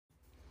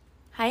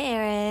Hi,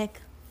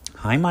 Eric.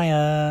 Hi,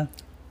 Maya.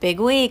 Big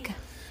week.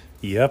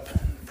 Yep,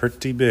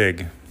 pretty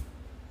big.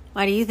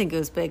 Why do you think it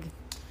was big?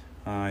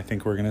 I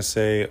think we're going to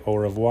say au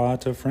revoir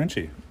to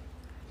Frenchie.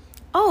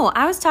 Oh,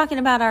 I was talking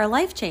about our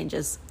life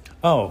changes.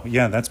 Oh,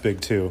 yeah, that's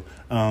big too.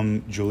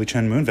 Julie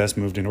Chen Moonves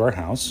moved into our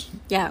house.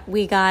 Yeah,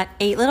 we got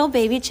 8 little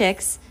baby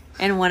chicks,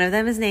 and one of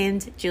them is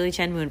named Julie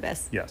Chen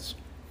Moonves. Yes.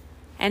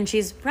 And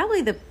she's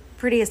probably the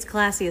prettiest,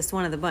 classiest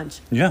one of the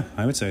bunch. Yeah,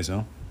 I would say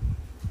so.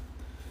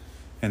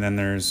 And then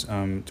there's,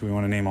 do we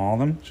want to name all of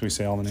them? Should we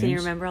say all the names? Can you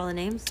remember all the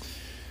names?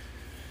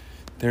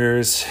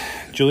 There's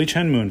Julie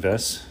Chen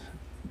Moonves,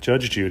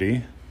 Judge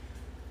Judy,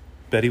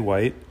 Betty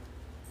White,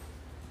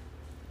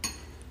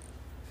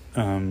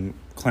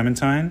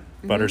 Clementine,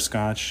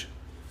 Butterscotch,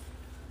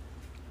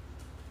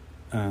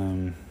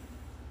 Hank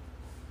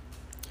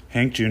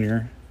Jr.,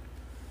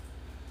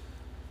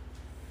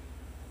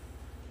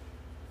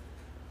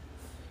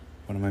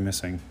 what am I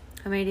missing?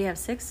 How many do you have?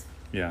 6?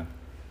 Yeah.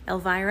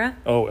 Elvira.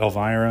 Oh,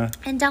 Elvira.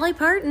 And Dolly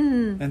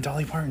Parton. And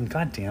Dolly Parton.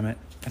 God damn it.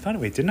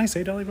 Wait, didn't I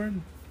say Dolly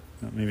Parton?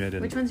 No, maybe I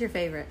didn't. Which one's your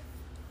favorite?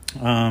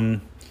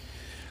 I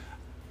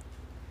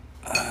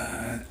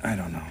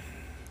don't know.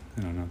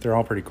 They're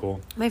all pretty cool.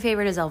 My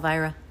favorite is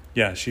Elvira.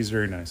 Yeah, she's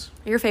very nice.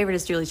 Your favorite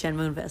is Julie Chen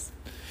Moonves.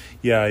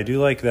 Yeah, I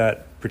do like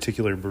that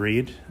particular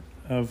breed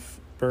of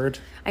bird.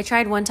 I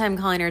tried one time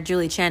calling her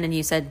Julie Chen, and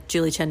you said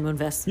Julie Chen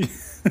Moonves.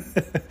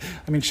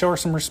 I mean, show her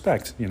some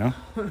respect, you know?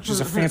 She's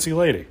a fancy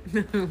lady.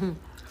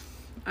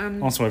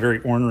 Also a very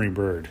ornery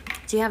bird.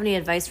 Do you have any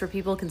advice for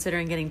people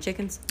considering getting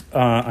chickens?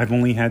 I've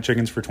only had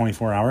chickens for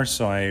 24 hours,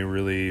 so I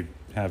really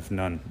have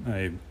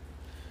none.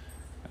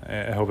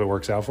 I hope it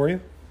works out for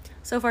you.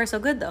 So far, so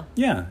good, though.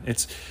 Yeah,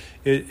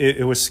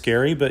 it was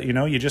scary, but you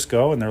know, you just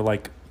go and they're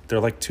like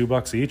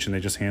 $2 each, and they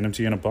just hand them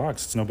to you in a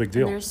box. It's no big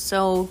deal. And they're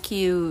so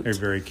cute. They're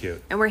very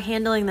cute. And we're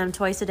handling them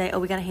twice a day. Oh,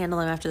 we got to handle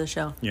them after the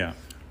show. Yeah.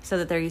 So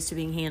that they're used to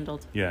being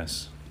handled.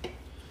 Yes.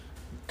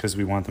 Because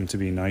we want them to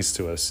be nice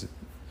to us.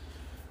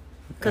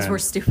 Because we're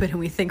stupid and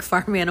we think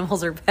farm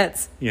animals are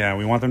pets. Yeah,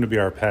 we want them to be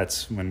our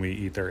pets when we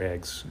eat their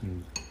eggs.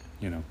 And,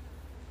 you know,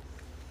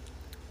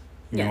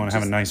 we want to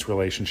have a nice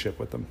relationship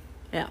with them.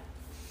 Yeah.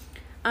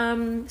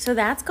 So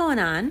that's going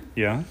on.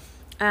 Yeah.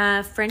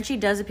 Frenchie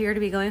does appear to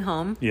be going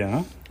home.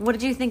 Yeah. What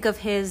did you think of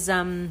his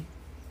Hail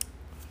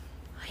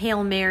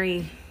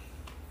Mary?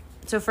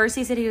 So first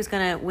he said he was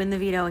going to win the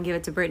veto and give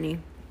it to Brittany.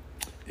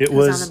 It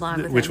was was, on the blog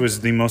with which him. was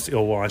the most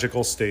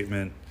illogical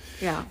statement.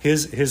 Yeah.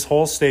 His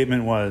whole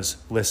statement was,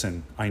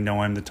 listen, I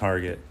know I'm the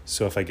target,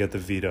 so if I get the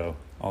veto,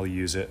 I'll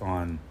use it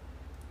on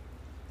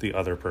the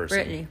other person.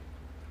 Brittany.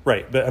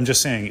 Right, but I'm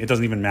just saying it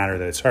doesn't even matter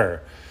that it's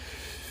her.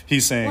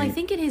 He's saying... Well, I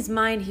think in his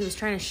mind he was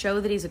trying to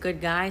show that he's a good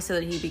guy so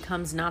that he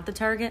becomes not the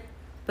target.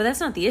 But that's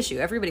not the issue.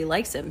 Everybody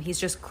likes him. He's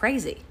just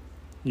crazy.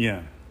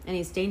 Yeah. And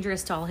he's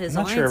dangerous to all his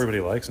I'm not sure alliance.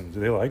 everybody likes him. Do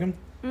they like him?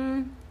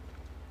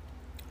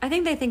 I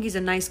think they think he's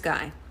a nice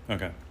guy.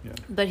 Okay, yeah.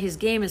 But his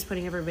game is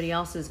putting everybody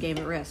else's game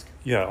at risk.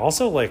 Yeah,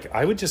 also, like,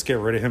 I would just get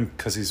rid of him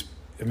because he's...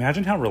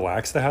 Imagine how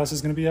relaxed the house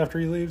is going to be after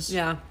he leaves.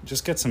 Yeah.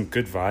 Just get some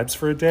good vibes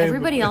for a day.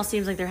 Everybody else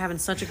seems like they're having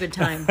such a good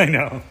time. I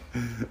know.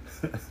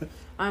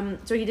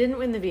 So he didn't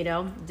win the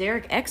veto.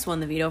 Derek X won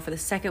the veto for the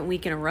second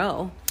week in a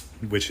row.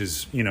 Which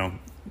is, you know,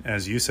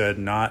 as you said,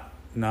 not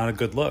a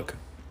good look.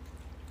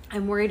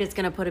 I'm worried it's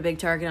going to put a big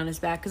target on his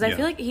back. Because I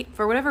feel like,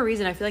 for whatever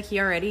reason, I feel like he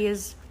already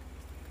is...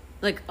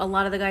 Like, a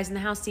lot of the guys in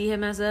the house see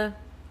him as a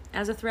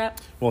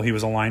threat. Well, he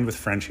was aligned with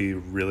Frenchie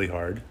really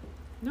hard.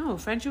 No,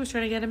 Frenchie was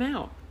trying to get him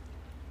out.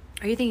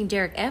 Are you thinking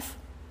Derek F?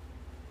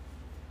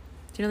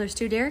 Do you know there's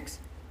 2 Derek's?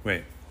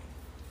 Wait.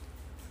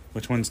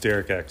 Which one's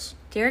Derek X?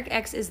 Derek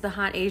X is the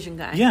hot Asian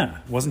guy. Yeah.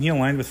 Wasn't he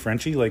aligned with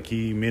Frenchie? Like,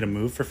 he made a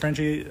move for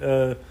Frenchie?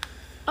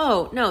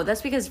 Oh, no,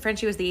 that's because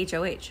Frenchie was the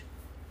HOH.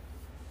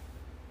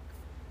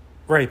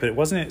 Right, but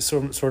wasn't it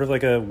sort of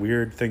like a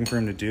weird thing for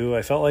him to do?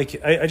 I felt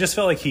like... I just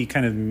felt like he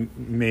kind of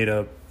made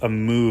a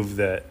move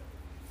that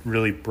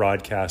really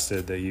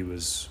broadcasted that he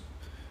was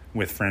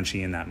with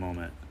Frenchie in that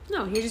moment.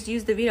 No, he just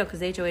used the veto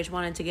because HOH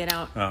wanted to get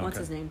out. Oh, okay. What's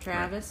his name?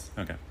 Travis?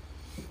 Right.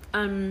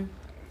 Okay.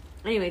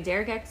 Anyway,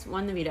 Derek X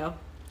won the veto.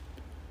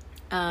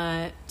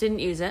 Didn't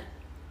use it.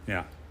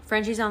 Yeah.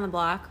 Frenchie's on the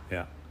block.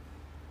 Yeah.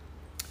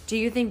 Do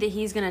you think that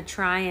he's going to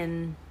try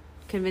and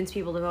convince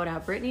people to vote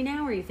out Brittany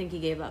now, or you think he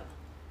gave up?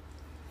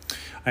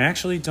 I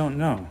actually don't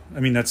know. I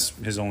mean, that's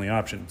his only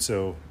option.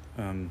 So,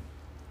 I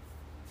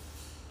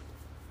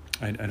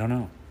don't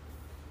know.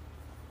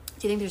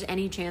 Do you think there's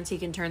any chance he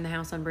can turn the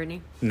house on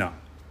Brittany? No.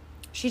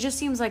 She just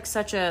seems like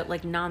such a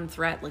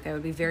non-threat. Like, I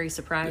would be very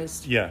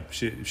surprised. Yeah,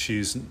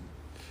 she's...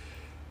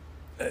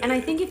 And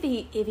I think if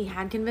he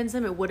had convinced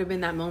them, it would have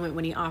been that moment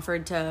when he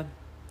offered to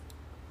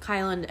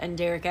Kyle and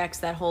Derek X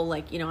that whole,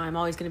 like, you know, I'm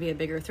always going to be a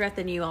bigger threat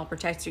than you. I'll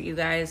protect you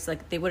guys.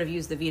 Like, they would have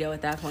used the veto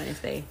at that point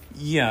if they...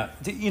 Yeah.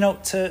 You know,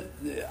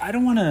 I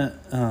don't want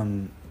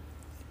to,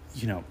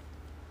 you know,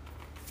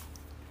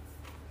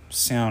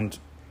 sound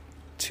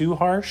too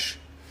harsh,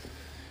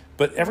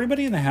 but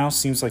everybody in the house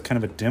seems like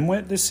kind of a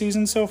dimwit this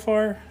season so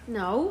far.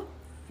 No.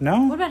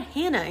 No? What about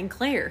Hannah and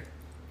Claire?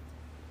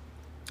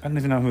 I don't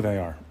even know who they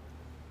are.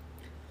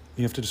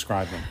 You have to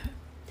describe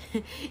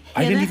them.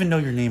 I didn't even know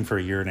your name for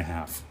a year and a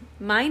half.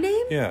 My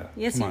name? Yeah.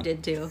 Yes, you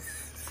did too.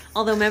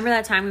 Although, remember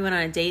that time we went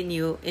on a date and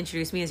you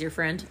introduced me as your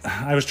friend?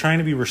 I was trying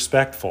to be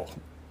respectful.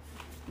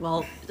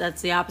 Well,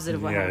 that's the opposite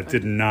of what happened. Yeah, it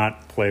did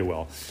not play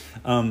well.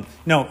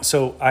 No,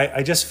 so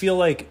I just feel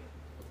like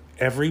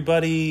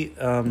everybody,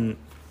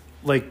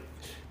 like,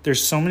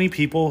 there's so many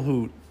people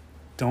who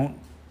don't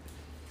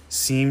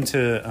seem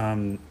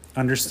to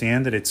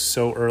understand that it's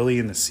so early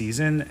in the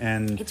season,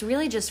 and it's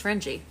really just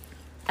Frenchie.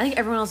 I think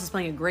everyone else is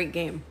playing a great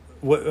game.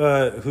 What?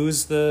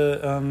 Who's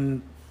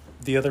the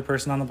other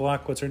person on the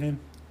block? What's her name?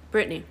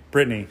 Brittany.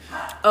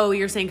 Oh,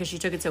 you're saying because she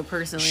took it so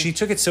personally. She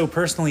took it so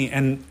personally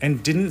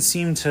and didn't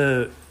seem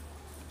to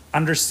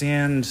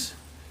understand,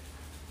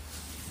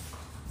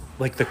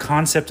 like, the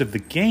concept of the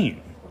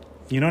game.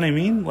 You know what I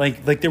mean?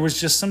 Like there was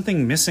just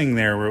something missing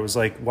there where it was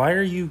like, why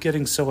are you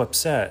getting so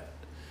upset?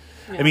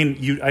 Yeah. I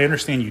mean, I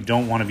understand you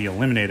don't want to be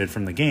eliminated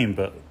from the game,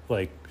 but,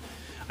 like,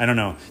 I don't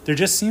know. There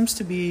just seems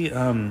to be...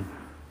 I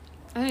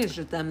think it's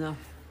just them, though.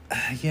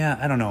 Yeah,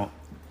 I don't know.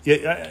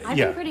 Yeah, I've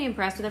been pretty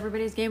impressed with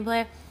everybody's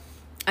gameplay.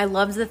 I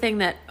loved the thing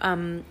that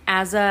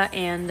Azza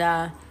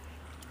and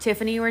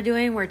Tiffany were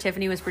doing, where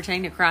Tiffany was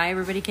pretending to cry.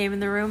 Everybody came in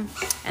the room,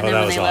 and then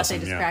when they left, they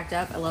just cracked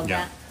up. I love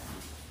that.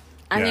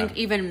 I think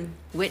even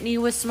Whitney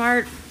was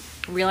smart,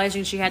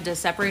 realizing she had to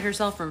separate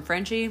herself from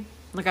Frenchie.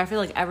 Like, I feel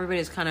like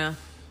everybody's kind of...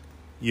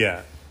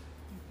 Yeah.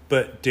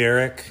 But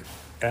Derek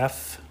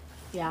F.,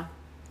 yeah,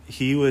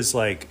 he was,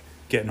 like,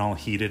 getting all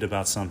heated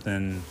about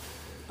something.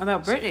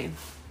 About Brittany.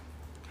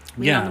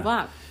 Being on the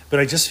block.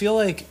 But I just feel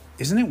like,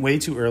 isn't it way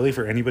too early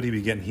for anybody to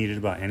be getting heated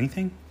about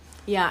anything?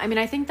 Yeah, I mean,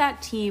 I think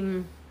that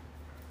team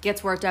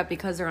gets worked up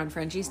because they're on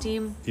Frenchie's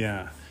team.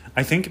 Yeah.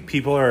 I think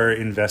people are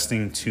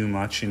investing too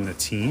much in the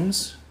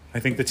teams. I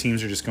think the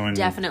teams are just going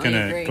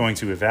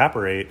to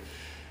evaporate.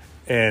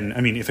 And,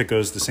 I mean, if it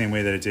goes the same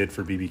way that it did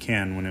for BB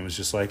Can, when it was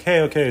just like,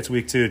 hey, okay, it's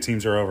week 2,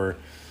 teams are over.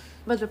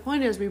 But the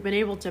point is, we've been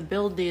able to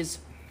build these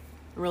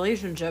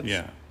relationships.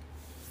 Yeah.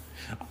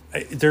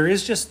 There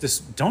is just this,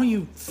 don't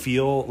you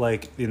feel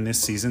like in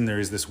this season there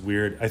is this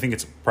weird, I think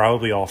it's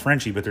probably all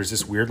Frenchie, but there's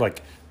this weird,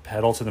 like,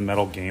 pedal to the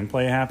metal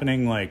gameplay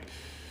happening, like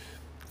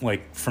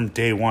from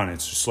day one.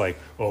 It's just like,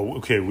 oh,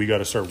 okay, we got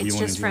to start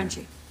wheeling. It's just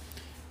Frenchie.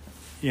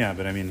 Yeah,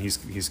 but I mean,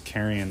 he's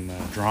carrying the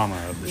drama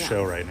of the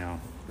show right now.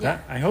 Yeah.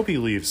 I hope he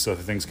leaves so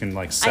that things can,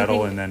 like,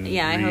 settle and then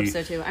I hope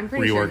so too. I'm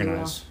pretty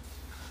reorganize. Sure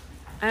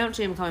he will. I don't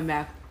see him coming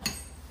back.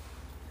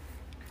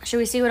 Should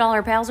we see what all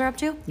our pals are up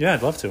to? Yeah,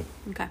 I'd love to.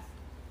 Okay.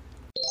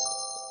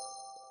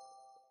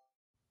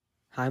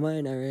 Hi, Maya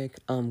and Eric.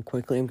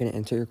 Quickly, I'm going to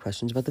answer your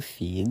questions about the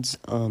feeds.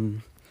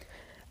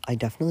 I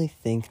definitely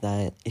think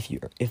that if you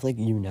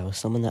know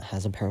someone that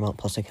has a Paramount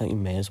Plus account, you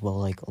may as well,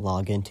 like,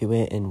 log into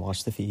it and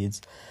watch the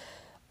feeds.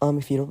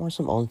 If you don't watch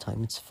them all the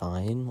time, it's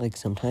fine. Like,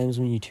 sometimes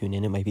when you tune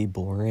in, it might be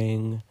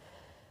boring.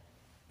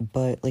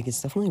 But, like, it's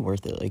definitely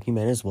worth it. Like, you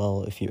might as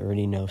well, if you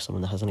already know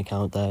someone that has an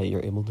account that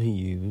you're able to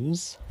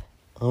use.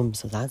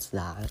 So that's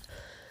that.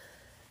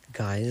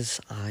 Guys,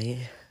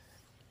 I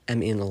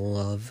am in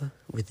love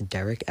with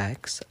Derek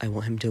X. I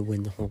want him to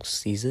win the whole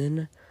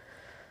season.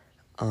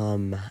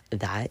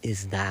 That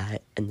is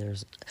that. And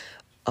there's,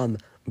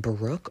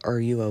 Brooke, are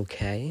you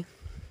okay?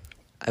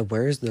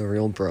 Where's the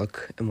real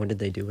Brooke, and what did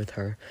they do with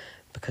her?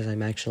 Because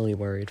I'm actually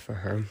worried for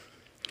her.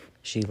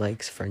 She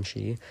likes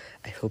Frenchie.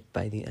 I hope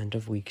by the end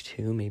of week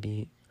 2,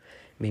 maybe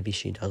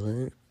she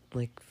doesn't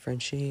like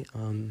Frenchie.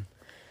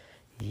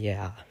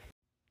 Yeah.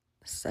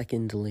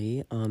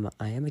 Secondly,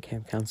 I am a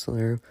camp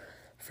counselor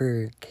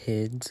for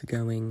kids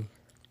going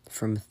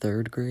from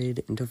 3rd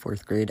grade into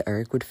 4th grade.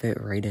 Eric would fit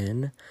right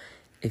in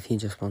if he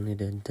just wanted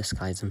to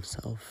disguise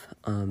himself.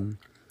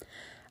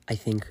 I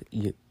think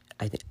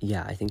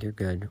you're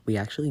good. We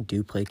actually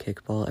do play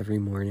kickball every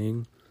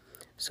morning.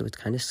 So it's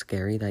kind of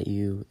scary that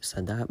you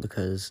said that,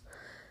 because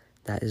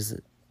that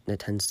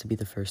tends to be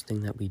the first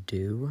thing that we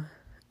do.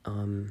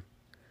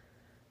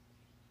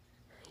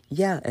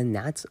 Yeah, and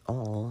that's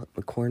all.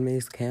 The Corn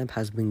Maze Camp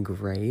has been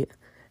great.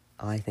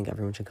 I think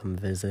everyone should come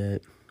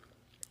visit.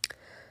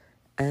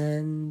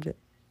 And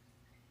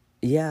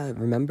yeah,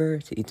 remember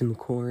to eat some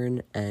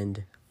corn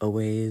and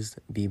always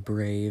be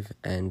brave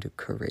and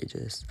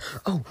courageous.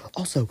 Oh,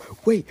 also,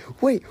 wait.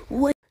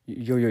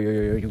 Yo,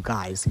 you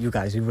guys, you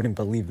wouldn't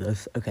believe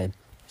this. Okay.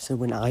 So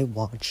when I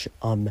watch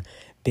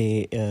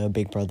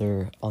Big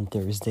Brother on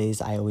Thursdays,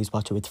 I always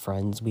watch it with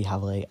friends. We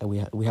have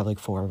like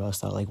 4 of us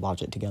that, like,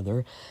 watch it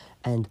together.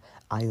 And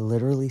I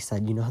literally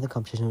said, you know how the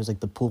competition was like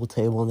the pool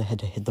table and they had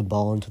to hit the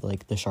ball into,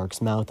 like, the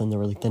shark's mouth, and there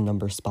were, like, the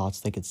number spots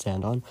they could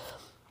stand on?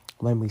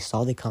 When we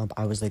saw the comp,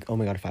 I was like, oh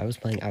my god, if I was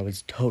playing, I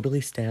would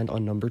totally stand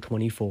on number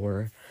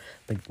 24.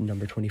 Like,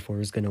 number 24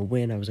 is gonna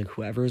win. I was like,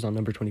 whoever is on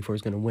number 24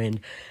 is gonna win.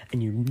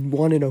 And you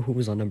want to know who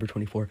was on number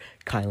 24?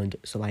 Kyland.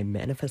 So I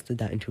manifested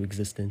that into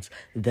existence.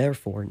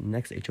 Therefore,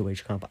 next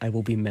HOH comp, I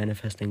will be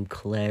manifesting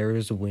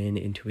Claire's win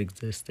into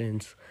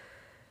existence.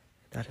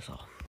 That is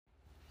all.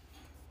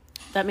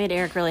 That made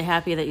Eric really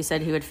happy that you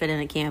said he would fit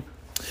in at camp.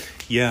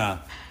 Yeah.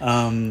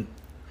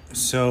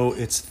 So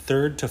it's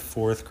 3rd to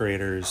 4th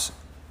graders.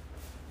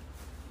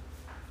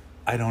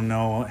 I don't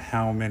know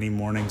how many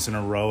mornings in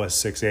a row a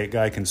 6'8"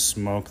 guy can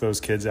smoke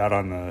those kids out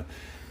on the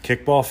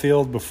kickball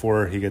field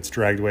before he gets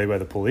dragged away by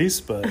the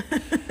police, but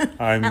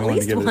I'm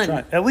willing to give it a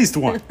try. At least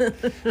one.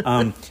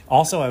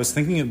 Also, I was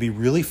thinking it'd be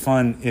really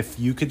fun if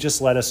you could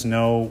just let us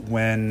know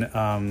when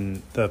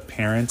the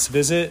parents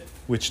visit,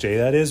 which day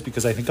that is,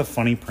 because I think a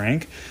funny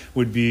prank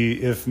would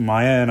be if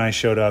Maya and I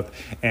showed up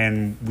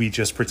and we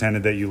just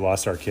pretended that you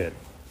lost our kid.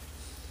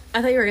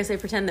 I thought you were going to say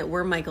pretend that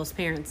we're Michael's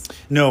parents.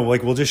 No,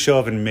 like we'll just show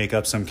up and make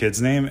up some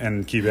kid's name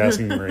and keep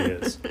asking where he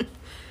is.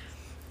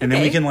 And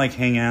then we can like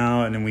hang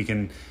out, and then we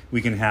can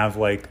have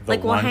like the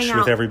lunch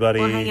with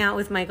everybody. We'll hang out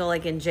with Michael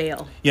like in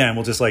jail. Yeah, and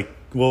we'll just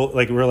we'll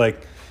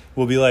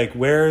be like,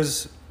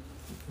 where's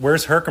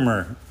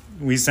Herkimer?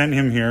 We sent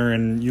him here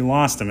and you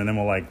lost him, and then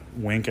we'll like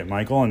wink at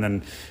Michael, and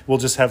then we'll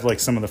just have like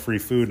some of the free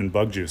food and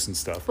bug juice and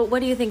stuff. But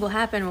what do you think will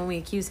happen when we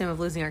accuse him of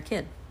losing our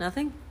kid?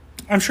 Nothing?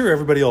 I'm sure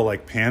everybody will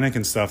like panic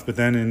and stuff, but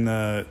then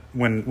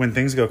when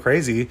things go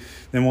crazy,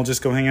 then we'll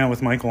just go hang out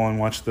with Michael and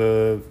watch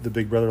the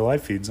Big Brother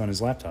live feeds on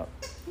his laptop.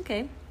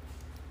 Okay.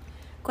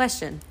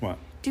 Question. What?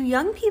 Do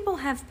young people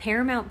have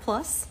Paramount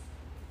Plus?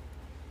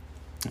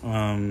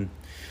 I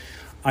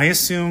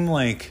assume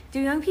like... Do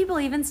young people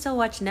even still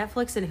watch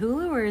Netflix and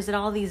Hulu, or is it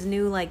all these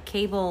new like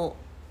cable?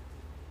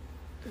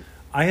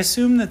 I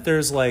assume that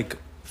there's like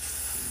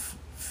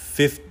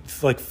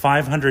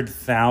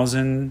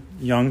 500,000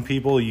 young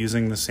people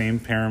using the same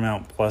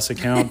Paramount Plus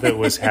account that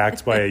was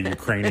hacked by a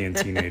Ukrainian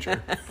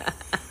teenager.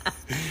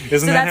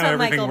 Isn't that how everything works? So that's what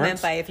Michael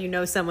meant by if you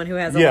know someone who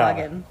has a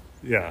login.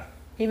 Yeah.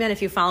 He meant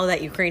if you follow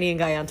that Ukrainian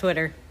guy on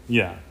Twitter.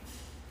 Yeah.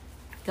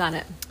 Got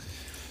it.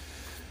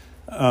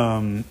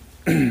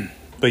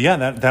 But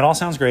yeah, that all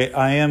sounds great.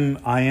 I am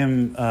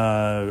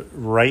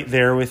right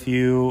there with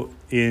you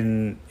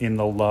in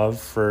the love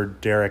for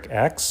Derek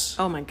X.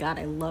 Oh my God,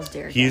 I love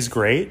Derek X. He's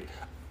great.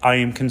 I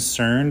am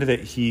concerned that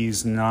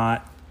he's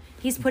not...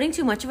 He's putting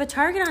too much of a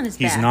target on his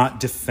back. He's not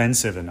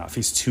defensive enough.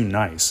 He's too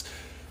nice,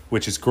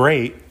 which is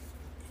great.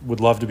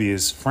 Would love to be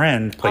his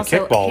friend, play kickball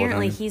with him.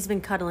 Apparently he's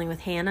been cuddling with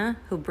Hannah,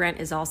 who Brent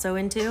is also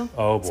into.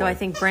 Oh, boy. So I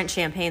think Brent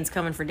Champagne's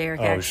coming for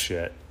Derek X. Oh,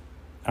 shit.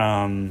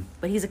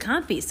 But he's a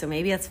comp beast, so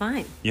maybe that's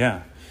fine.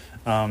 Yeah.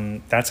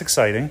 That's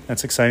exciting.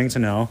 That's exciting to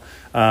know.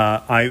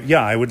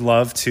 I would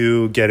love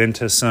to get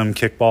into some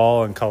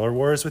kickball and color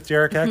wars with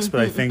Derek X, but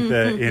I think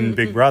that in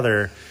Big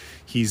Brother,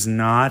 he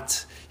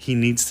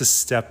needs to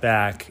step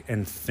back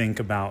and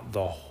think about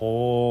the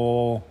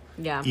whole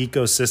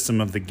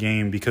ecosystem of the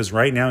game, because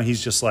right now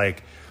he's just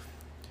like,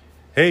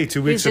 hey,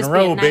 2 weeks in a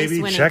row,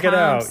 baby, check it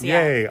out.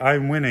 Yeah. Yay,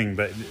 I'm winning.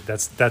 But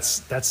that's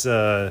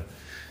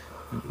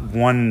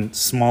one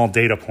small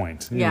data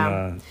point in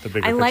the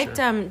bigger picture. I liked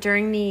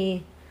during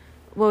the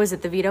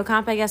veto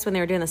comp, I guess, when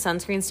they were doing the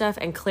sunscreen stuff,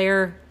 and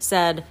Claire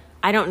said,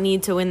 I don't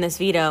need to win this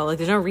veto. Like,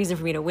 there's no reason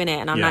for me to win it,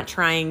 and I'm not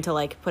trying to,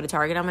 like, put a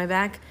target on my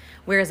back.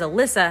 Whereas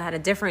Alyssa had a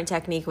different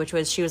technique, which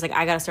was she was like,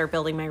 I got to start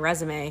building my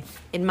resume.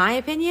 In my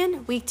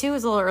opinion, week 2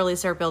 is a little early to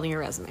start building your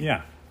resume.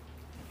 Yeah.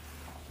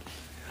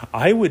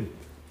 I would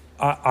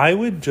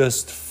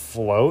just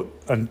float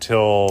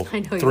until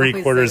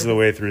 3/4 of the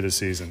way through the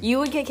season. You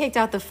would get kicked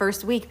out the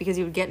first week because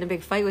you would get in a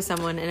big fight with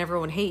someone and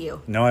everyone would hate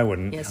you. No, I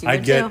wouldn't. Yes, you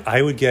would too.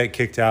 I would get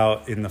kicked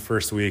out in the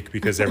first week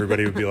because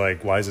everybody would be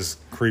like, why is this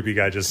creepy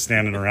guy just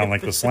standing around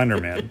like the Slender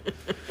Man?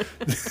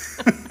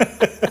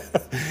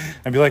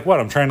 I'd be like, what?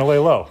 I'm trying to lay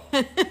low.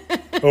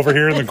 Over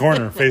here in the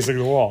corner, facing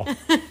the wall.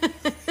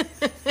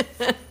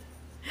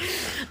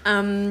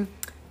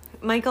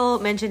 Michael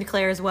mentioned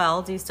Claire as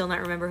well. Do you still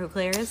not remember who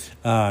Claire is?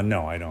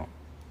 No, I don't.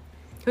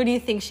 Who do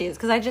you think she is?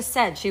 Because I just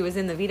said she was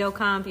in the veto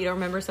comp. You don't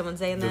remember someone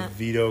saying that?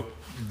 The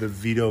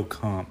veto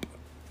comp.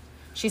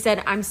 She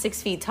said, I'm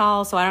 6 feet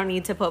tall, so I don't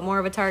need to put more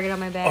of a target on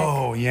my back.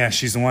 Oh, yeah.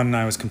 She's the one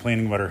I was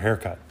complaining about her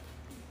haircut.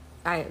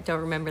 I don't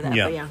remember that,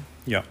 but yeah.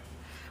 Yeah.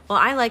 Well,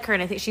 I like her,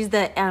 and I think she's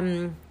the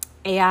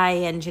AI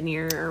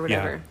engineer or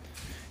whatever.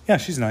 Yeah,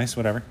 she's nice,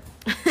 whatever.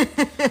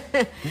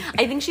 I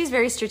think she's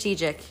very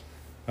strategic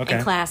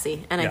and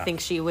classy, and I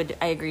think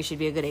I agree she'd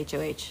be a good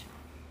HOH.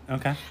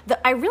 Okay.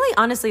 I really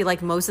honestly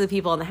like most of the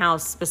people in the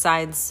house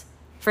besides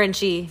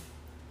Frenchie,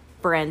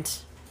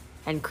 Brent,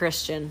 and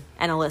Christian,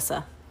 and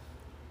Alyssa.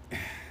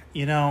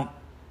 You know,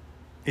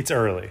 it's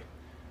early.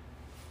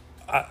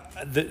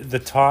 The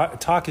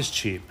talk is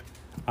cheap.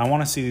 I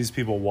want to see these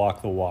people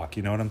walk the walk.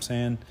 You know what I'm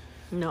saying?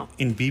 No.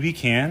 In BB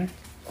Can,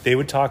 they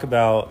would talk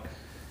about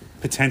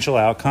potential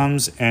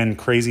outcomes and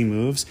crazy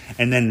moves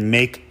and then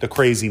make the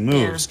crazy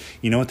moves. Yeah.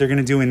 You know what they're going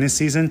to do in this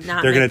season?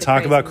 They're going to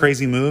talk about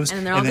crazy moves.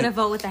 And they're all going to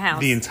vote with the house.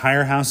 The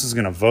entire house is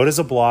going to vote as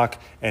a block,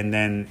 and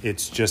then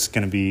it's just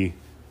going to be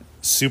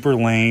super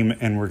lame,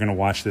 and we're going to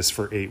watch this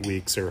for 8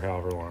 weeks or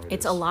however long it is.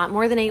 It's a lot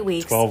more than 8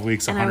 weeks. 12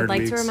 weeks, 100 weeks. And I would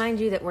like to remind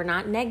you that we're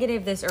not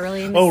negative this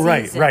early in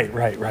the season.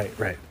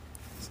 Right.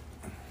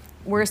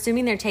 We're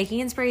assuming they're taking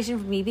inspiration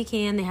from BB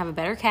Can. They have a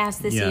better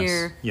cast this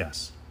year.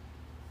 Yes.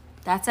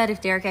 That said, if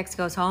Derek X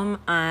goes home,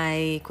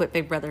 I quit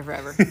Big Brother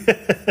forever.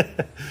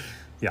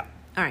 Yeah.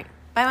 All right.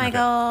 Bye,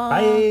 Michael.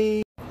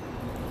 Okay. Bye.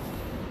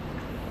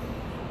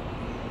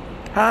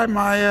 Hi,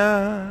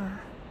 Maya.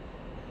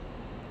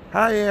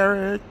 Hi,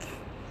 Eric.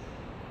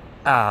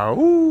 Ow.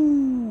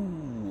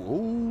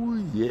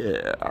 Oh,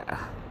 yeah.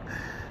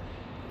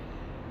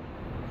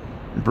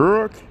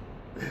 Brooke,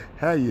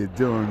 how you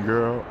doing,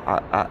 girl?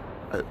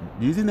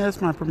 You didn't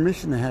ask my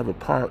permission to have a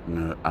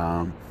partner.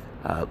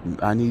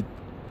 I need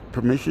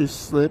permission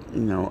slip.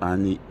 I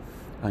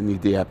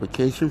need the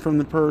application from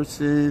the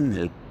person,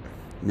 their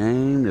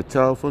name, their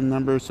telephone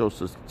number,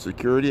 social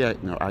security. I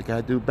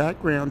gotta do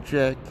background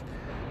check.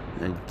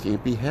 I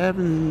can't be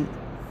having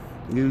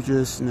you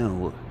just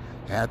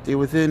out there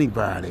with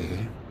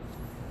anybody.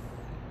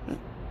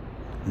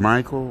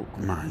 Michael,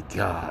 my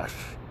gosh.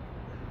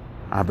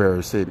 I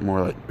better say it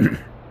more like,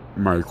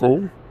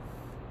 Michael,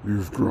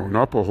 you've grown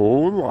up a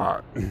whole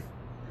lot.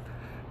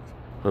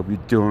 Hope you're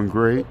doing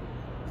great.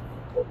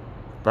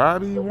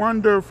 Bobby,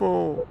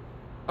 wonderful.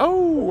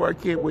 Oh, I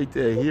can't wait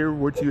to hear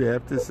what you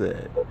have to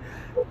say.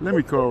 Let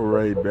me call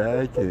right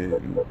back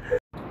and...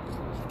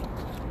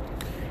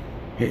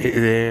 Hey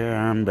there,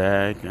 I'm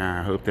back.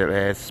 I hope that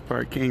last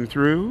part came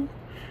through.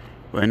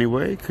 Well,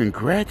 anyway,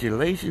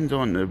 congratulations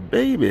on the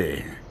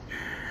baby.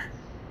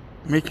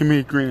 Making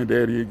me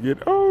granddaddy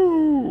again.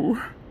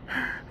 Oh,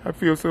 I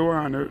feel so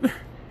honored.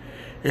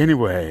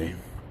 Anyway,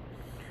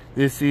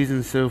 this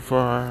season so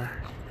far,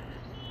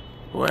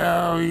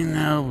 well,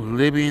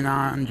 Libby and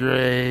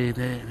Andre,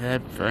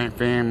 that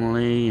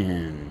family,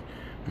 and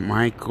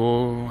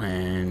Michael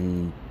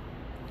and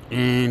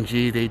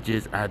Angie,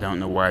 I don't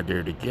know why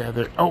they're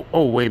together.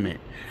 Oh, wait a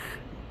minute.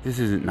 This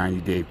isn't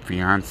 90 Day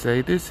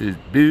Fiance. This is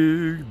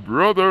Big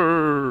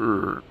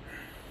Brother.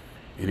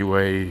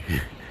 Anyway,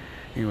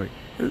 it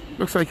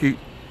looks like it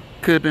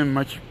could have been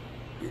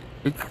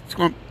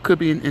could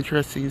be an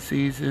interesting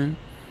season.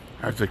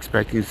 I was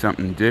expecting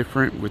something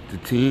different with the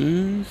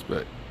teams,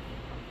 but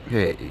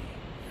hey.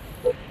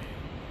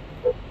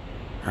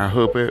 I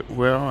hope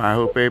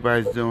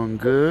everybody's doing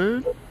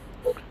good.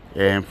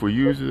 And for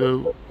you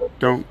who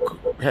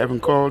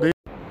haven't called in,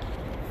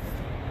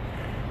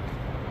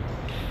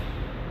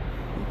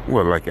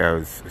 well, like I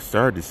was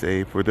started to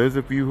say, for those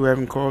of you who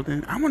haven't called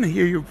in, I want to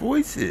hear your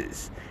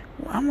voices.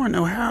 I want to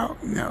know how,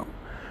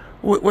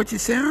 what you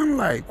sound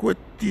like. What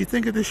do you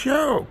think of the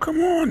show?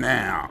 Come on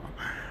now.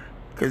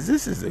 Because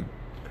this is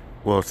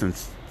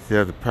since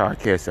the other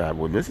podcast I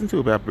would listen to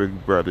about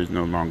Big Brother is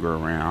no longer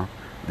around,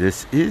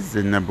 this is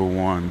the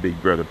 #1 Big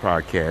Brother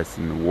podcast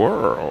in the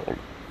world.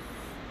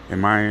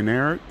 Am I an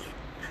Eric?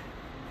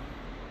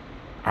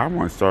 I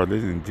want to start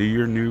listening to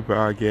your new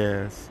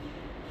podcast.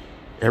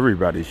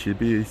 Everybody should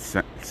be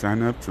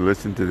sign up to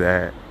listen to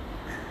that.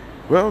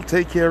 Well,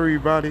 take care,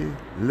 everybody.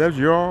 Love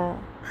you all.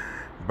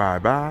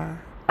 Bye-bye.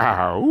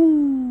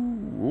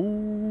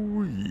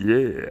 Ooh,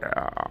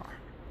 yeah.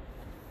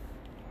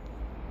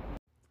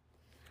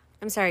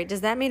 I'm sorry,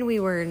 does that mean we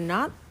were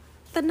not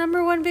the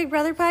 #1 Big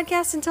Brother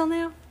podcast until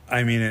now?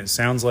 I mean, it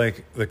sounds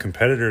like the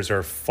competitors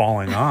are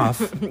falling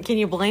off. Can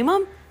you blame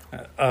them?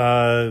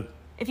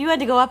 If you had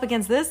to go up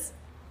against this?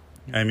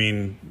 I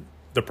mean,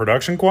 the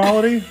production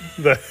quality,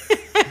 the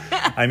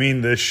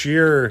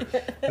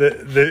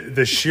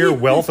sheer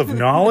wealth of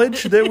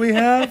knowledge that we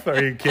have.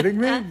 Are you kidding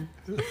me?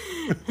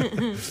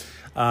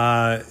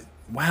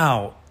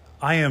 Wow,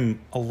 I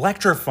am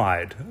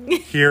electrified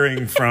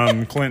hearing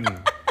from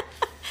Clinton.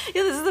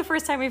 Yeah, this is the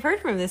first time we've heard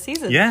from him this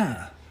season.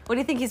 Yeah. What do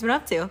you think he's been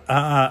up to?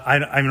 I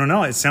don't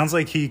know. It sounds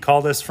like he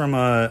called us from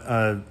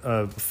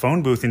a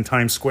phone booth in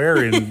Times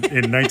Square in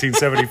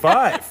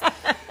 1975.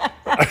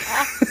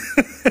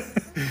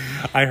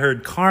 I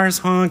heard cars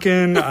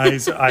honking.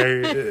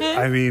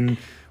 I mean,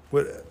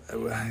 what?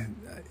 You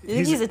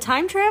think he's a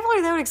time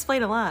traveler? That would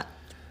explain a lot.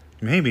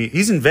 Maybe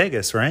he's in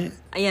Vegas, right?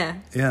 Yeah.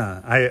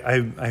 Yeah.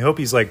 I hope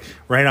he's like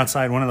right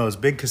outside one of those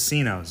big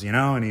casinos,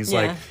 and he's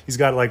like he's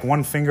got like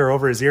one finger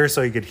over his ear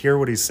so he could hear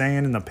what he's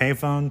saying in the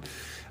payphone.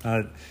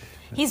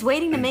 He's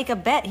waiting to make a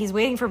bet. He's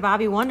waiting for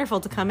Bobby Wonderful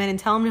to come in and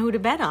tell him who to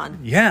bet on.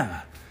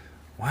 Yeah.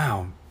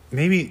 Wow.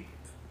 Maybe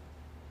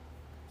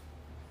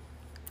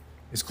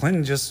is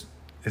Clinton just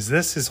is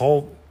this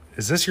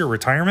your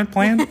retirement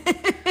plan?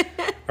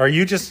 Are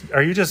you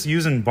just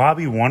using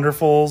Bobby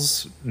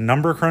Wonderful's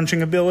number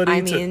crunching ability?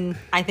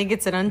 I think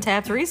it's an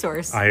untapped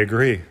resource. I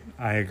agree.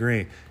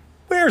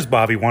 Where's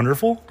Bobby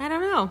Wonderful? I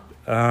don't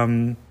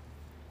know.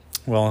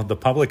 Well, the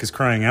public is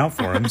crying out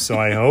for him, so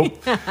I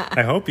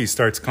hope he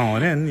starts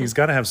calling in. He's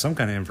got to have some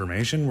kind of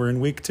information. We're in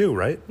week 2,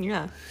 right?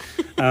 Yeah.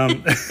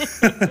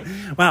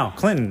 Wow,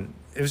 Clinton,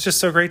 it was just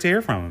so great to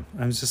hear from him.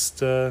 I was just...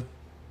 How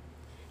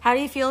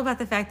do you feel about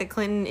the fact that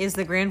Clinton is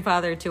the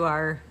grandfather to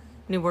our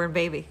newborn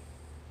baby?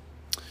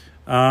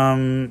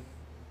 I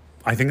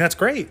think that's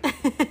great.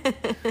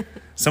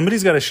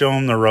 Somebody's got to show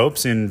him the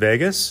ropes in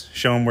Vegas,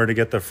 show him where to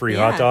get the free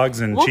hot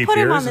dogs and cheap beers. We'll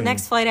put him on the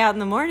next flight out in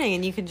the morning,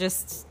 and you can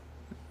just...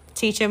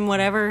 teach him what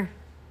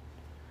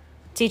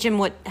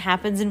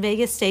happens in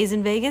Vegas stays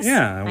in Vegas.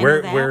 Yeah,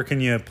 where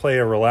can you play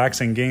a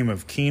relaxing game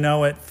of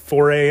Keno at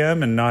 4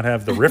 a.m. and not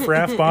have the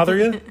riffraff bother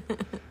you?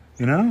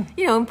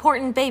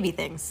 Important baby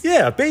things.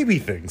 Yeah, baby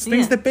things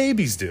that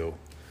babies do.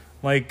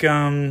 Like,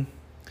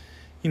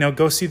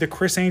 go see the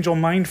Chris Angel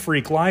Mind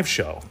Freak live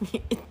show.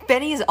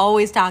 Benny is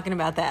always talking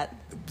about that.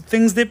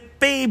 Things that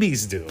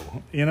babies do,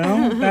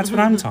 That's what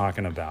I'm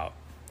talking about.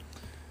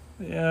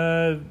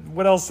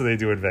 What else do they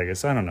do in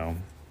Vegas? I don't know.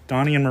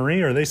 Donnie and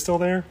Marie, are they still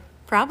there?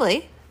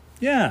 Probably.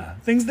 Yeah,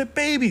 things that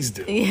babies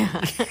do.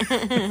 Yeah.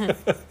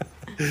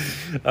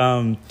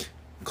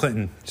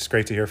 Clinton, it's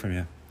great to hear from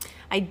you.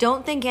 I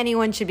don't think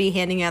anyone should be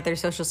handing out their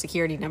social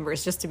security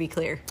numbers, just to be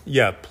clear.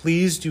 Yeah,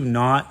 please do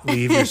not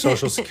leave your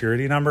social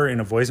security number in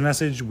a voice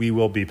message. We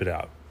will beep it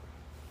out.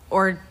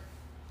 But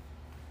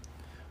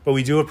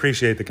we do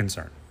appreciate the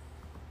concern.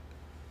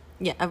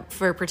 Yeah,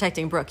 for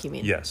protecting Brooke, you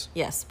mean? Yes.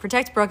 Yes,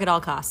 protect Brooke at all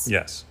costs.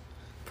 Yes.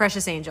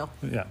 Precious angel.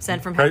 Yeah.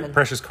 Sent from heaven.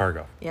 Precious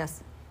cargo.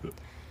 Yes.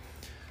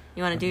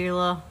 You want to do your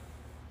little...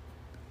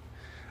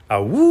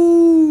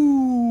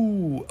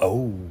 Woo!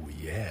 Oh,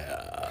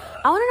 yeah.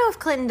 I want to know if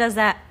Clinton does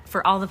that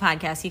for all the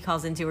podcasts he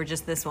calls into or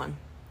just this one.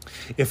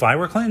 If I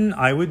were Clinton,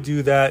 I would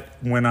do that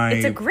when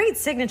It's a great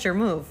signature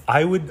move.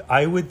 I would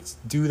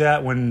do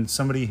that when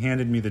somebody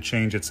handed me the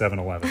change at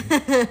 7-Eleven.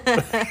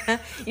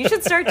 You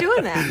should start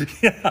doing that.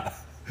 Yeah.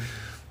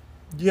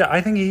 Yeah,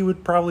 I think he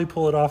would probably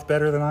pull it off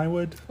better than I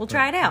would. We'll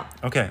try it out.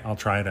 Okay, I'll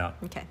try it out.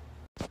 Okay.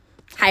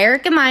 Hi,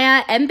 Eric and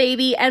Maya and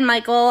Baby and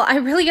Michael. I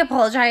really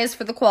apologize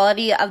for the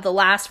quality of the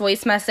last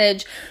voice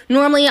message.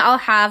 Normally, I'll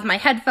have my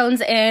headphones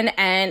in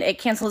and it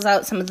cancels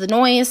out some of the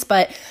noise,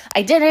 but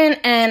I didn't,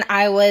 and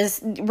I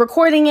was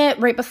recording it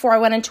right before I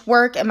went into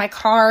work in my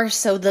car,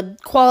 so the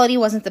quality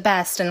wasn't the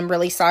best, and I'm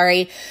really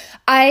sorry.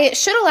 I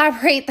should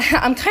elaborate that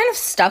I'm kind of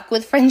stuck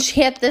with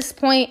Frenchie at this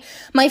point.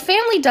 My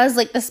family does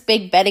like this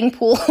big betting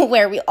pool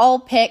where we all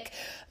pick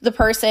the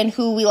person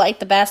who we like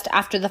the best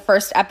after the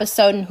first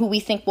episode and who we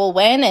think will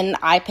win. And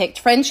I picked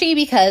Frenchie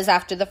because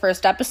after the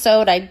first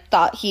episode, I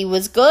thought he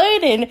was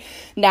good and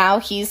now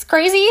he's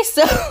crazy.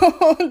 So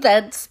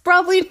that's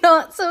probably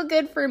not so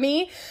good for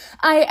me.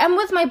 I am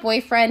with my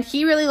boyfriend.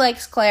 He really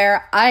likes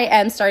Claire. I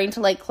am starting to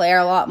like Claire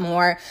a lot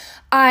more.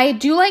 I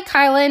do like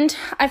Kyland.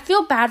 I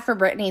feel bad for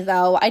Brittany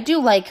though. I do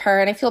like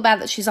her and I feel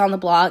bad that she's on the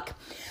block.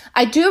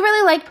 I do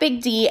really like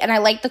Big D, and I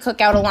like the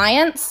Cookout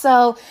Alliance,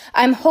 so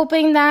I'm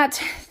hoping that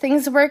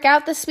things work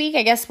out this week.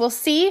 I guess we'll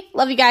see.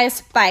 Love you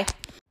guys. Bye.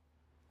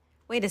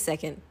 Wait a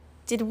second.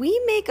 Did we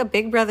make a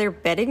Big Brother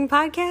betting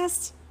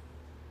podcast?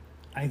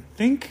 I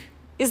think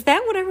Is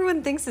that what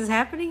everyone thinks is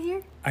happening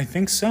here?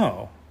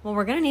 so. Well,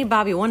 we're going to need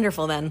Bobby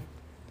Wonderful then.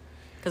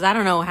 Because I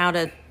don't know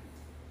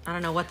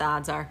what the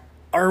odds are.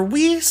 Are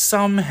we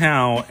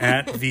somehow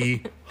at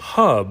the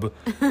hub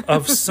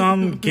of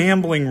some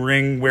gambling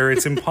ring where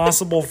it's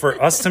impossible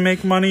for us to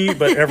make money,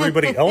 but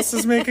everybody else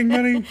is making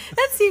money?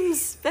 That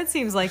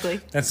seems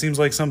likely. That seems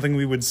like something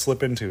we would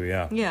slip into,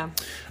 yeah. Yeah.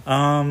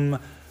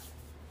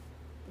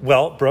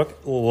 Well, Brooke,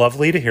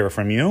 lovely to hear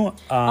from you.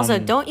 Also,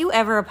 don't you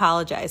ever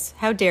apologize.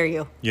 How dare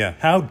you? Yeah,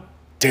 how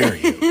dare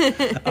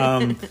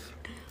you?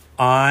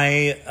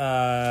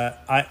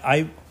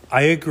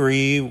 I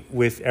agree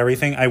with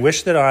everything. I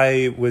wish that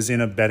I was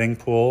in a betting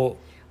pool.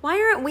 Why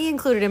aren't we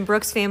included in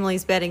Brooke's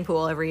family's betting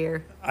pool every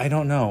year? I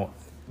don't know.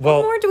 What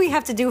Well, more do we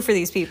have to do for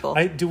these people?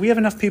 do we have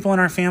enough people in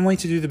our family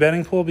to do the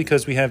betting pool?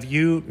 Because we have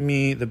you,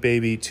 me, the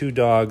baby, 2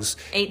 dogs,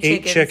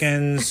 8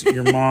 chickens,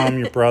 your mom,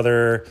 your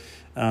brother.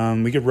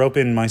 We could rope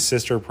in my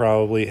sister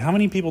probably. How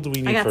many people do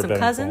we need I got for a some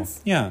betting cousins.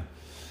 pool?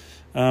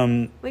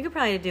 Yeah. We could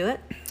probably do it.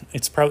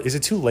 It's probably. Is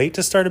it too late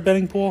to start a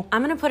betting pool?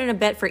 I'm going to put in a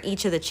bet for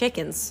each of the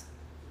chickens.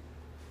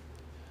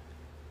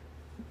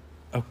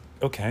 Oh,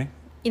 okay.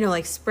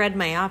 Like spread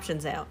my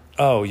options out.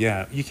 Oh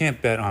yeah, you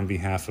can't bet on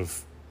behalf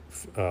of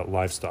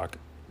livestock.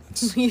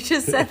 You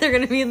just said they're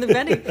going to be in the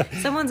betting.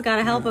 Someone's got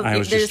to help them. I They're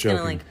was just just going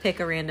to joking. pick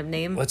a random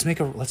name. Let's make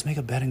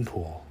a betting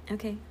pool.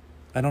 Okay.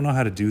 I don't know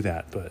how to do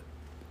that, but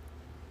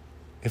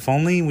if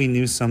only we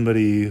knew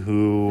somebody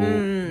who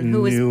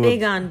was knew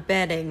big on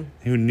betting.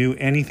 who knew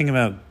anything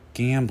about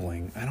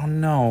gambling. I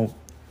don't know.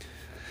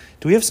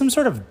 Do we have some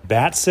sort of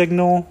bat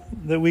signal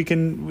that we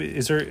can?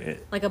 Is there?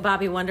 Like a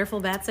Bobby Wonderful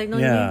bat signal?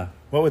 You Yeah.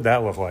 What would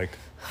that look like?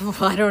 mean?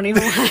 Well, I don't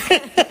even.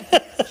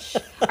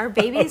 Our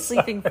baby is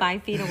sleeping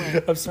 5 feet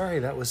away. I'm sorry,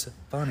 that was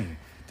funny.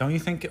 Don't you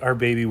think our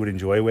baby would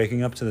enjoy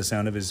waking up to the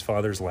sound of his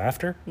father's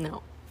laughter?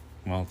 No.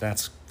 Well,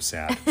 that's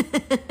sad.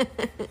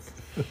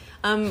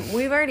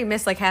 We've already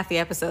missed like half the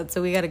episode,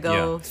 so we got to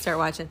go start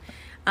watching.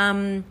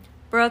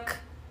 Brooke,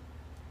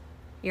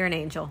 you're an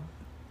angel.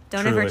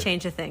 Don't ever Truly.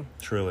 change a thing.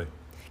 Truly.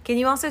 Can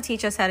you also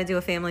teach us how to do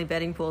a family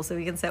betting pool so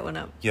we can set one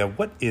up? Yeah,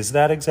 what is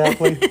that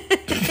exactly?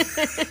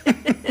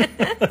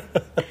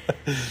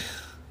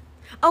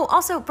 Oh,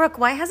 also, Brooke,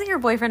 why hasn't your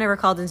boyfriend ever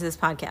called into this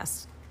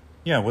podcast?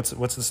 Yeah, what's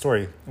the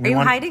story? Are you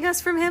hiding us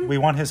from him? We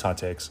want his hot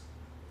takes.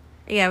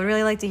 Yeah, I would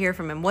really like to hear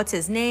from him. What's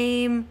his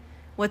name?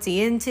 What's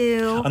he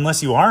into?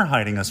 Unless you are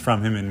hiding us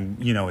from him and,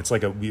 it's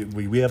like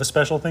we have a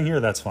special thing here,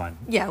 that's fine.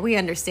 Yeah, we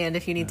understand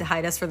if you need to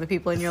hide us from the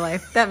people in your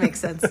life. That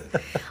makes sense.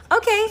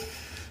 Okay,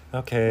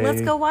 Okay.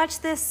 let's go watch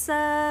this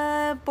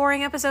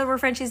boring episode where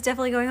Frenchie's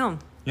definitely going home.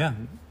 Yeah.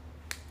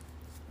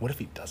 What if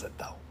he does it,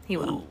 though? He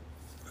will.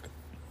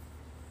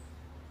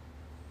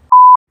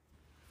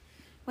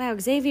 Wow,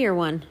 Xavier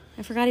won.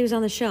 I forgot he was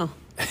on the show.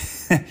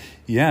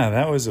 Yeah,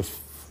 that was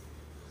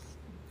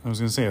I was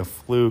going to say a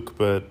fluke,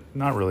 but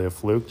not really a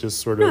fluke, just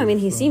sort of... No, I mean,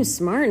 he seems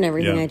smart and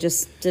everything. yeah. I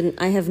just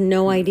didn't... I have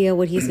no idea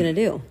what he's going to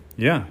do.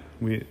 Yeah.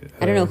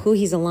 I don't know who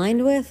he's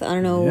aligned with. I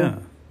don't know. Yeah.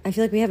 I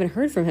feel like we haven't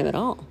heard from him at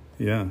all.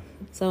 Yeah.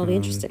 So it'll be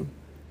interesting.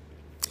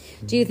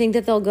 Do you think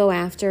that they'll go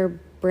after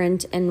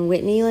Brent and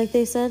Whitney like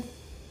they said?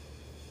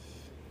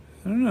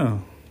 I don't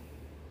know.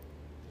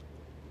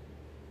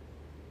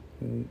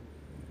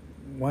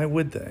 Why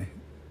would they?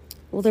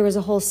 Well, there was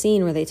a whole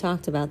scene where they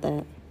talked about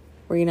that.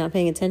 Were you not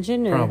paying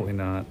attention? Or? Probably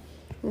not.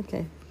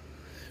 Okay.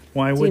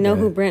 Why would Do you know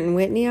they? who Brent and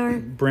Whitney are?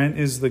 Brent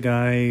is the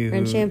guy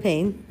Brent who...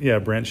 Champagne. Yeah,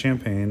 Brent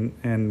Champagne,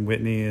 and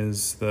Whitney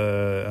is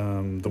the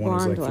one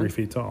who's like Blonde 3 one.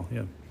 feet tall.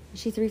 Yeah,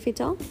 Is she 3 feet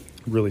tall?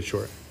 really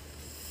short.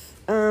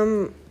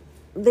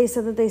 They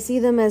said that they see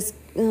them as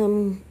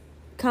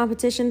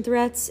competition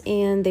threats,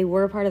 and they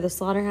were part of the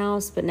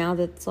slaughterhouse, but now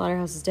that the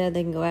slaughterhouse is dead,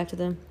 they can go after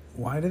them.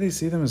 Why do they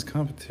see them as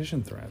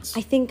competition threats?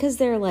 I think because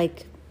they're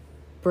like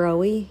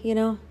bro-y, you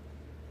know?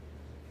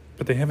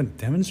 But they haven't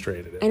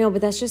demonstrated it. I know,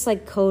 but that's just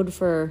like code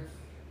for,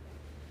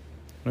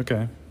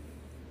 Okay.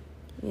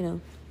 you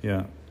know.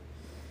 Yeah.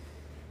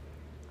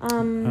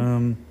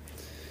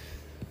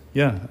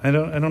 Yeah. I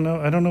don't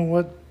know. I don't know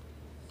what.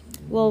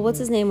 Well, what's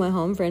his name went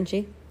home,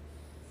 Frenchie?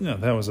 No,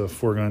 that was a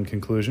foregone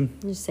conclusion.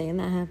 I'm just saying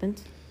that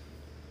happened.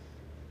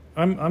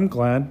 I'm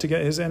glad to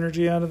get his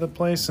energy out of the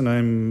place, and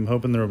I'm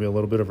hoping there will be a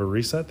little bit of a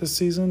reset this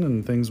season,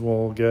 and things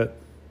will get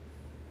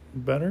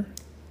better.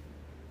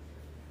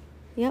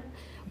 Yep.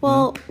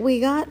 Well, we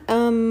got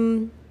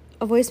a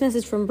voice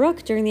message from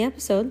Brooke during the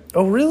episode.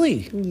 Oh,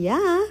 really? Yeah.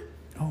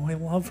 Oh, I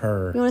love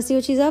her. You want to see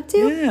what she's up to?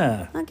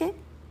 Yeah. Okay.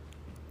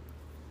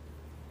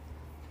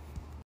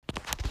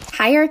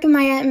 Hi, Eric and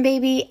Maya and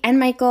baby and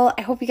Michael.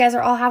 I hope you guys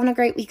are all having a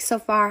great week so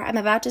far. I'm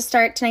about to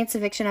start tonight's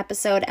eviction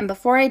episode, and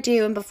before I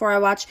do, and before I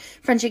watch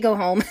Frenchie go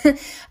home,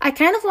 I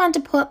kind of want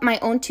to put my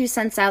own 2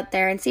 cents out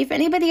there and see if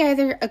anybody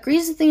either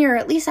agrees with me or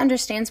at least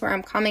understands where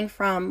I'm coming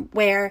from,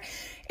 where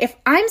if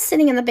I'm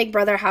sitting in the Big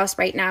Brother house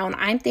right now and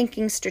I'm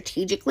thinking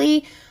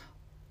strategically,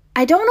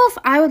 I don't know if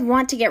I would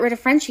want to get rid of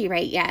Frenchie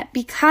right yet,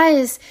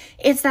 because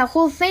it's that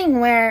whole thing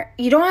where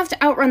you don't have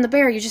to outrun the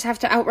bear, you just have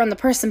to outrun the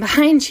person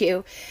behind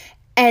you.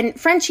 And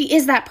Frenchie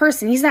is that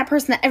person. He's that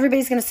person that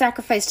everybody's going to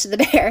sacrifice to the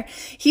bear.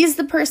 He's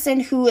the person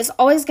who is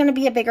always going to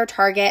be a bigger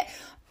target,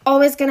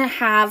 always going to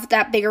have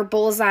that bigger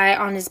bullseye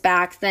on his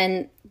back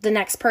than the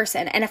next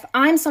person. And if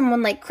I'm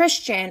someone like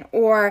Christian,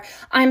 or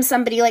I'm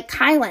somebody like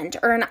Kyland,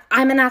 or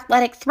I'm an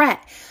athletic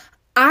threat,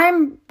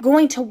 I'm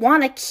going to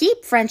want to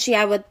keep Frenchie,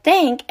 I would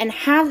think, and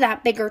have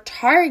that bigger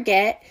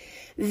target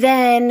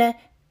than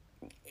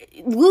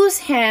lose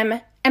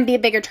him and be a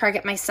bigger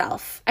target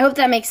myself. I hope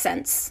that makes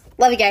sense.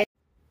 Love you guys.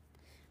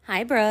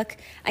 Hi, Brooke.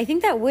 I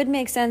think that would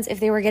make sense if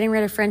they were getting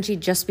rid of Frenchie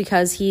just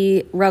because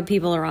he rubbed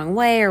people the wrong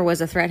way or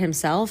was a threat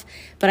himself.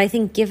 But I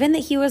think given that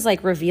he was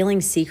like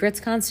revealing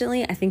secrets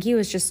constantly, I think he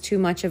was just too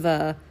much of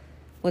a,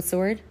 what's the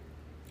word?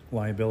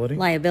 Liability.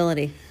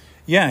 Liability.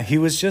 Yeah, he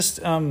was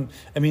just, I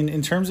mean,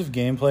 in terms of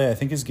gameplay, I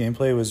think his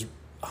gameplay was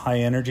high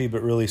energy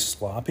but really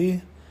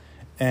sloppy.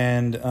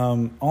 And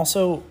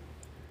also,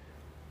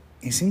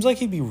 he seems like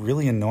he'd be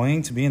really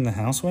annoying to be in the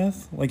house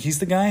with. Like, he's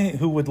the guy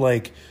who would,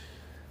 like,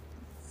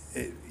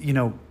 you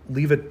know,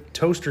 leave a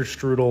toaster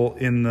strudel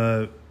in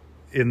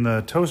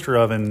the toaster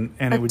oven,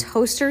 and A it would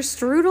toaster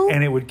strudel?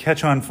 and it would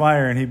catch on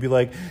fire, and he'd be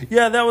like,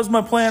 "Yeah, that was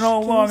my plan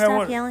all Can along." you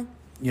stop yelling?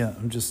 Yeah,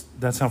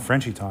 that's how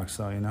Frenchie talks,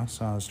 though, you know?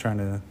 So I was trying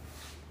to...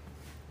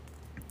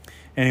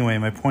 Anyway,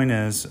 my point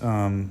is...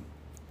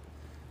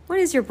 What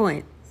is your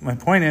point? my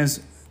point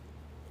is,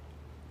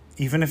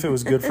 even if it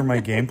was good for my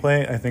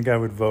gameplay, I think I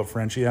would vote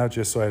Frenchie out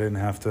just so I didn't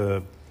have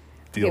to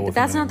deal Okay, with but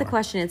that's him not the anymore.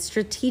 question. It's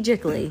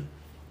strategically.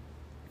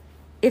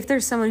 If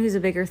there's someone who's a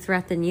bigger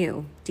threat than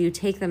you, do you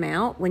take them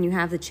out when you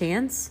have the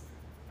chance?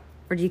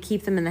 Or do you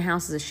keep them in the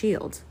house as a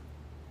shield?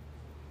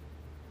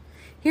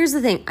 Here's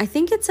the thing. I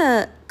think it's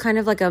a kind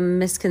of like a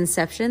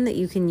misconception that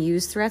you can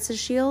use threats as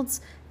shields.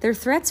 They're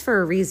threats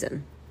for a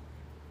reason.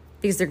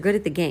 Because they're good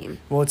at the game.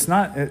 Well, it's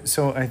not...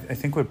 So I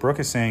think what Brooke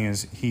is saying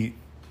is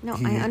No,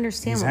 I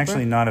understand he's what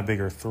actually Brooke- not a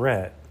bigger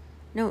threat.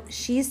 No,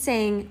 she's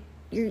saying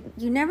you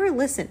never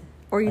listen.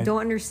 Or you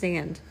don't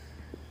understand.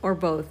 Or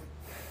both.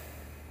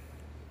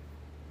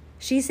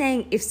 She's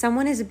saying if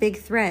someone is a big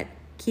threat,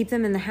 keep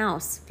them in the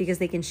house because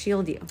they can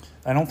shield you.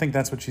 I don't think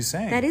that's what she's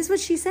saying. That is what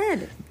she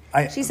said.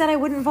 She said I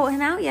wouldn't vote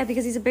him out yet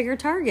because he's a bigger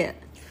target.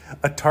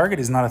 A target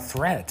is not a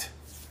threat.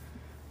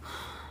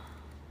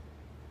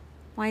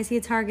 Why is he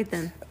a target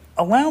then?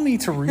 Allow me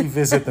to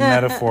revisit the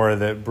metaphor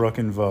that Brooke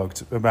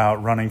invoked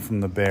about running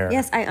from the bear.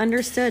 Yes, I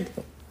understood.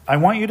 I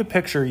want you to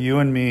picture you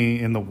and me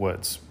in the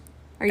woods.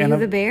 Are And you a-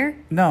 the bear?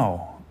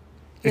 No.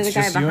 You're the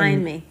guy just you behind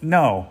and- me.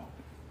 No.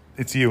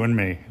 It's you and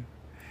me.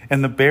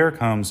 And the bear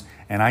comes,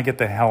 and I get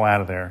the hell out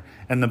of there.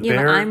 And the Yeah,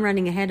 bear... but I'm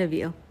running ahead of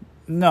you.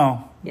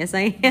 No. Yes,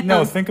 I am.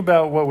 No, think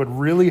about what would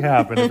really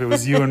happen if it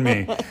was you and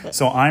me.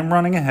 So I'm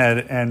running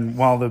ahead, and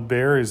while the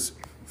bear is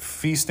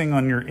feasting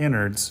on your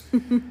innards.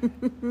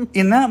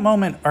 In that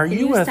moment, are Can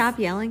you you a stop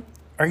yelling?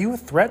 are you a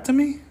threat to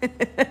me?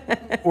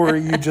 Or are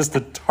you just a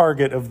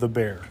target of the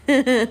bear?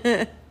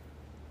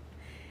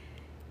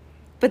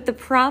 But the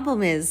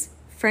problem is,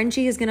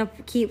 Frenchie is going to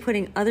keep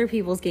putting other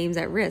people's games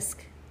at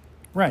risk.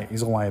 Right,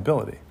 he's a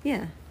liability.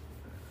 Yeah.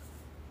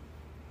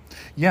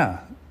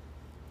 Yeah.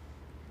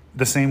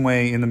 The same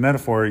way in the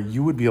metaphor,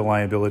 you would be a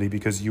liability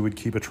because you would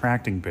keep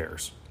attracting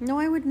bears. No,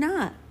 I would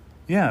not.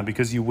 Yeah,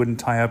 because you wouldn't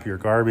tie up your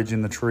garbage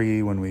in the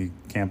tree when we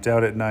camped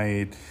out at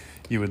night.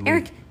 You would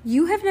Eric,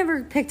 you have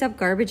never picked up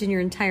garbage in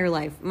your entire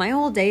life. My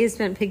whole day is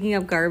spent picking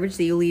up garbage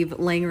that you leave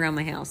laying around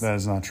my house. That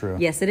is not true.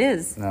 Yes, it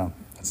is. No,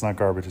 it's not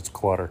garbage, it's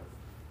clutter.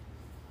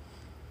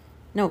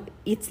 No,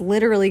 it's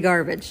literally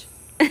garbage.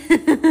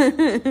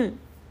 Anyway,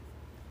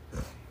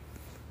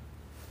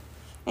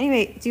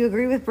 do you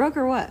agree with Brooke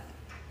or what?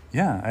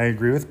 Yeah, I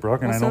agree with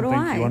Brooke, and Well, I so don't do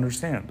think I. you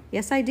understand.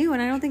 Yes, I do,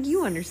 and I don't think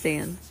you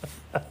understand.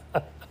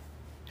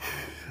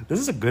 This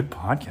is a good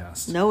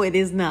podcast. No, it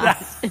is not.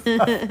 Do you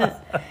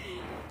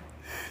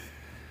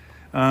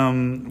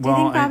think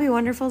Bobby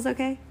Wonderful's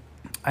okay?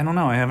 I don't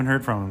know. I haven't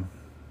heard from him.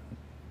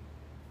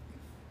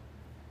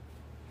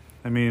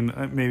 I mean,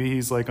 maybe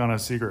he's like on a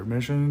secret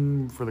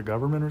mission for the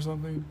government or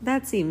something.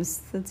 That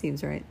seems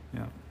right.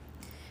 Yeah.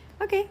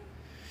 Okay.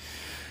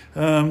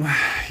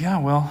 Yeah,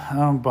 well,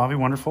 Bobby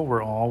Wonderful,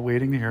 we're all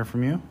waiting to hear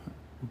from you.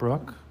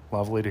 Brooke,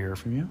 lovely to hear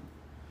from you.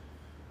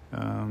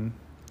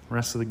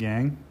 Rest of the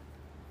gang,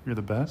 you're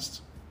the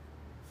best.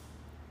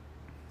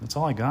 That's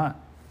all I got.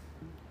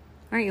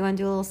 All right, you want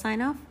to do a little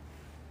sign off?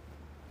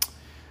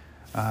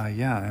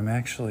 Yeah, I'm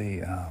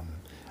actually,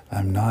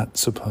 I'm not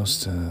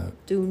supposed to...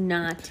 Do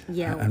not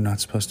yell. I'm not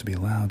supposed to be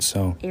loud,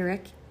 so...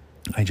 Eric?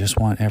 I just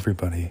want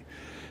everybody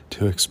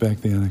to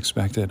expect the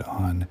unexpected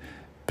on...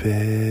 Hey,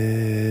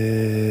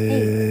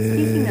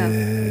 speaking of,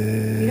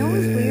 you know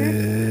what's weird?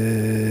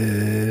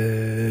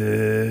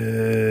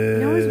 You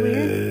know what's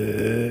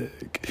weird?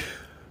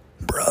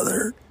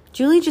 Brother.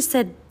 Julie just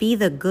said, be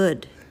the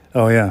good.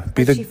 Oh, yeah.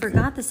 But she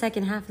forgot the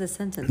second half of the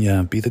sentence.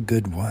 Yeah, be the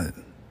good what?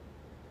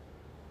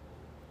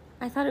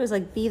 I thought it was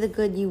like, be the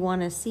good you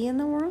want to see in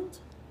the world.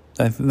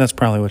 That's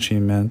probably what she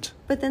meant.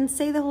 But then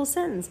say the whole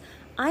sentence.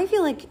 I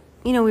feel like,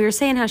 we were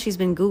saying how she's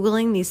been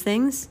Googling these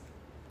things.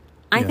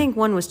 I think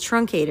one was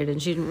truncated and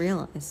she didn't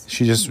realize.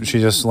 She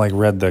just like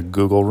read the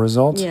Google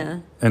result. Yeah.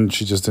 And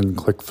she just didn't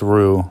click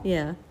through.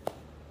 Yeah.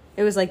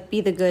 It was like,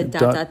 be the good, ...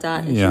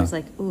 And she was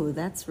like, ooh,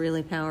 that's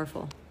really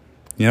powerful.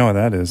 You know what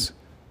that is?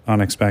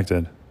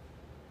 Unexpected.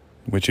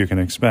 Which you can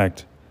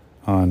expect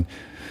on...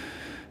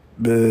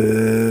 This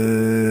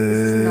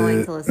is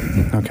annoying to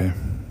listen to. Okay.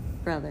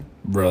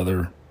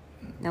 Brother.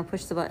 Now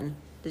push the button.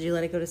 Did you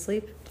let it go to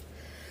sleep?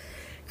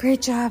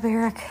 Great job,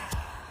 Eric.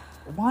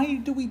 Why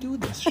do we do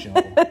this show?